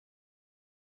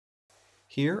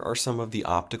Here are some of the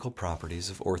optical properties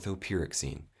of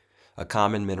orthopyroxene, a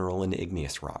common mineral in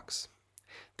igneous rocks.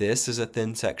 This is a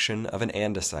thin section of an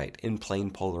andesite in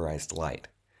plain polarized light.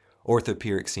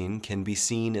 Orthopyroxene can be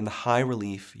seen in the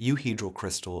high-relief euhedral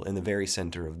crystal in the very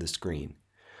center of the screen.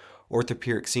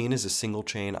 Orthopyroxene is a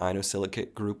single-chain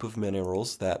inosilicate group of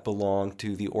minerals that belong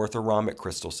to the orthorhombic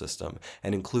crystal system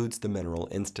and includes the mineral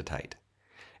enstatite.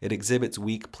 It exhibits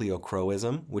weak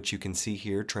pleochroism, which you can see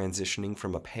here transitioning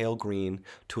from a pale green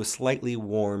to a slightly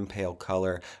warm pale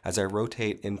color as I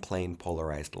rotate in plain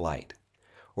polarized light.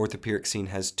 Orthopyroxene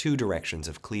has two directions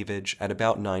of cleavage at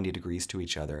about 90 degrees to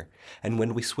each other, and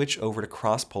when we switch over to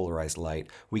cross-polarized light,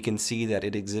 we can see that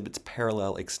it exhibits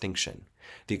parallel extinction.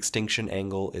 The extinction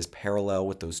angle is parallel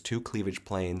with those two cleavage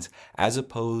planes, as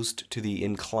opposed to the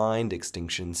inclined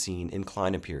extinction seen in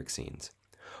clinopyroxenes.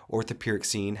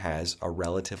 Orthopyroxene has a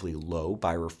relatively low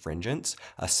birefringence,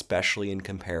 especially in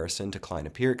comparison to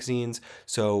clinopyroxenes,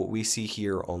 so we see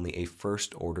here only a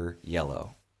first-order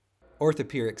yellow.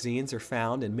 Orthopyroxenes are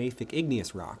found in mafic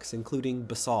igneous rocks, including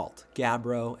basalt,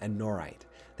 gabbro, and norite.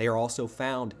 They are also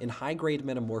found in high-grade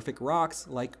metamorphic rocks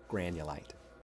like granulite.